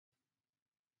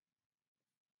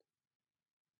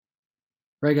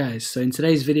Right guys, so in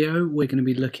today's video we're going to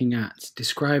be looking at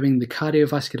describing the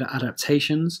cardiovascular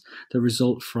adaptations that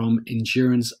result from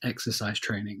endurance exercise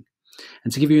training.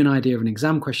 And to give you an idea of an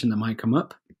exam question that might come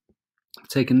up, I've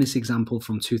taken this example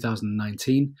from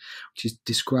 2019, which is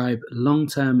describe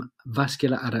long-term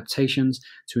vascular adaptations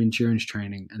to endurance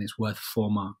training, and it's worth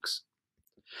 4 marks.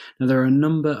 Now there are a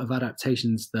number of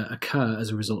adaptations that occur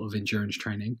as a result of endurance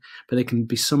training, but they can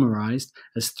be summarized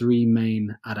as 3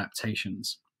 main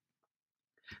adaptations.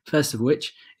 First of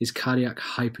which is cardiac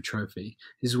hypertrophy.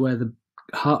 This is where the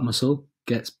heart muscle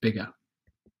gets bigger.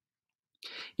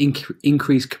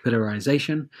 Increased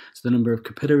capillarisation, so the number of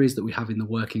capillaries that we have in the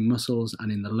working muscles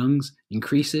and in the lungs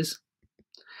increases,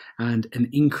 and an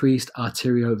increased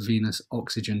arterio-venous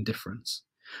oxygen difference.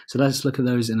 So let's look at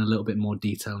those in a little bit more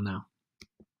detail now.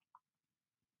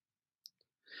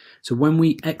 So when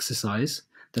we exercise,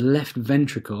 the left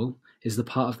ventricle is the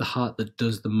part of the heart that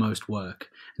does the most work.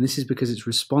 And this is because it's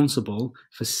responsible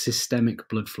for systemic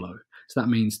blood flow. So that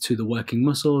means to the working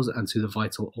muscles and to the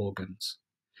vital organs.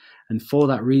 And for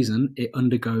that reason, it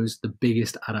undergoes the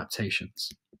biggest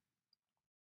adaptations.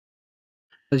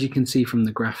 As you can see from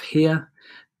the graph here,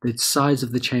 the size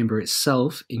of the chamber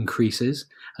itself increases,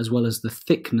 as well as the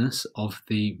thickness of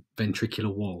the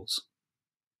ventricular walls.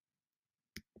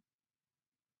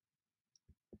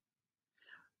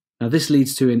 Now this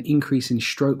leads to an increase in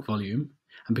stroke volume,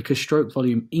 and because stroke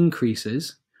volume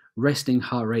increases, resting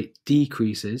heart rate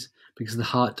decreases because the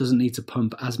heart doesn't need to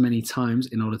pump as many times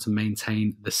in order to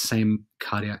maintain the same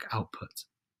cardiac output.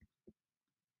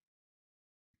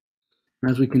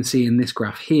 As we can see in this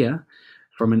graph here,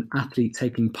 from an athlete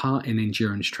taking part in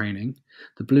endurance training,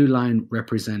 the blue line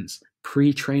represents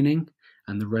pre-training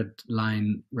and the red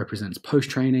line represents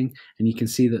post-training, and you can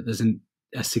see that there's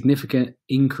a significant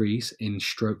increase in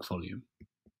stroke volume.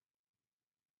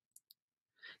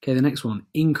 Okay, the next one,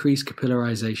 increased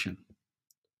capillarisation.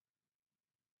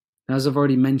 As I've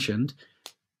already mentioned,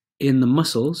 in the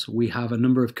muscles, we have a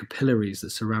number of capillaries that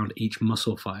surround each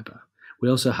muscle fibre. We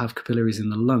also have capillaries in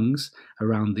the lungs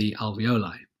around the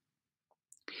alveoli.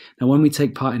 Now, when we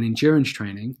take part in endurance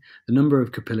training, the number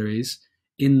of capillaries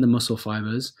in the muscle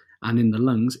fibres and in the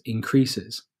lungs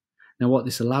increases. Now, what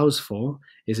this allows for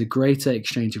is a greater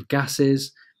exchange of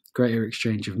gases, greater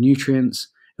exchange of nutrients.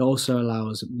 It also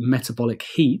allows metabolic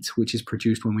heat, which is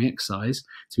produced when we exercise,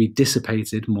 to be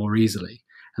dissipated more easily,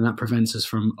 and that prevents us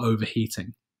from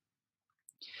overheating.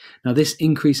 Now, this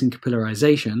increase in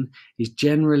capillarisation is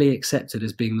generally accepted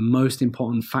as being the most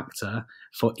important factor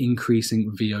for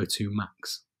increasing VO2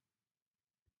 max.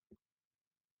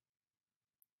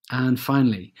 And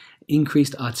finally,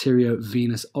 increased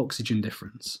arterio-venous oxygen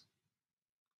difference.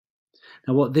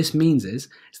 Now what this means is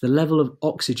the level of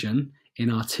oxygen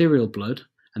in arterial blood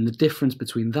and the difference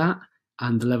between that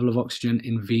and the level of oxygen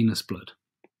in venous blood.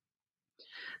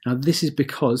 Now this is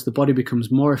because the body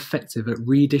becomes more effective at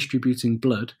redistributing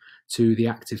blood to the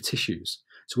active tissues.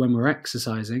 So when we're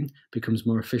exercising, it becomes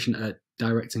more efficient at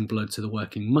directing blood to the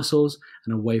working muscles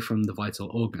and away from the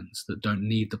vital organs that don't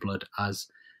need the blood as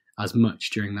much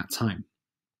during that time.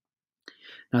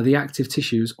 Now, the active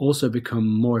tissues also become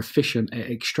more efficient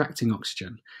at extracting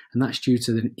oxygen, and that's due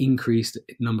to the increased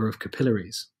number of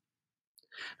capillaries.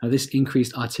 Now, this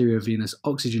increased arteriovenous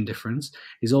oxygen difference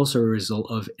is also a result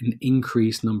of an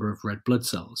increased number of red blood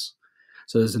cells.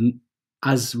 So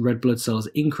as red blood cells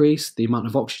increase, the amount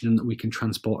of oxygen that we can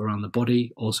transport around the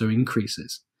body also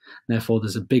increases. Therefore,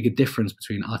 there's a bigger difference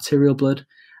between arterial blood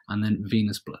and then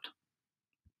venous blood.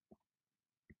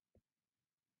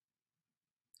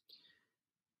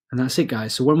 And that's it,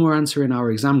 guys. So when we're answering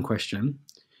our exam question,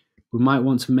 we might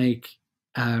want to make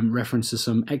reference to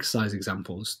some exercise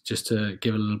examples just to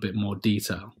give a little bit more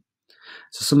detail.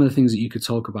 So some of the things that you could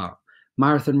talk about: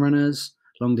 marathon runners,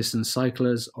 long distance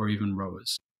cyclers, or even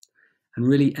rowers. And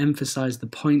really emphasize the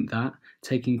point that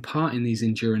taking part in these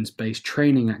endurance-based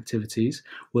training activities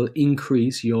will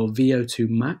increase your VO2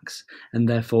 max and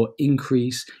therefore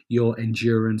increase your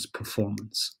endurance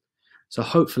performance. So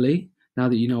hopefully, now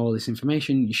that you know all this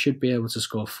information, you should be able to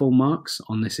score full marks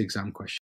on this exam question.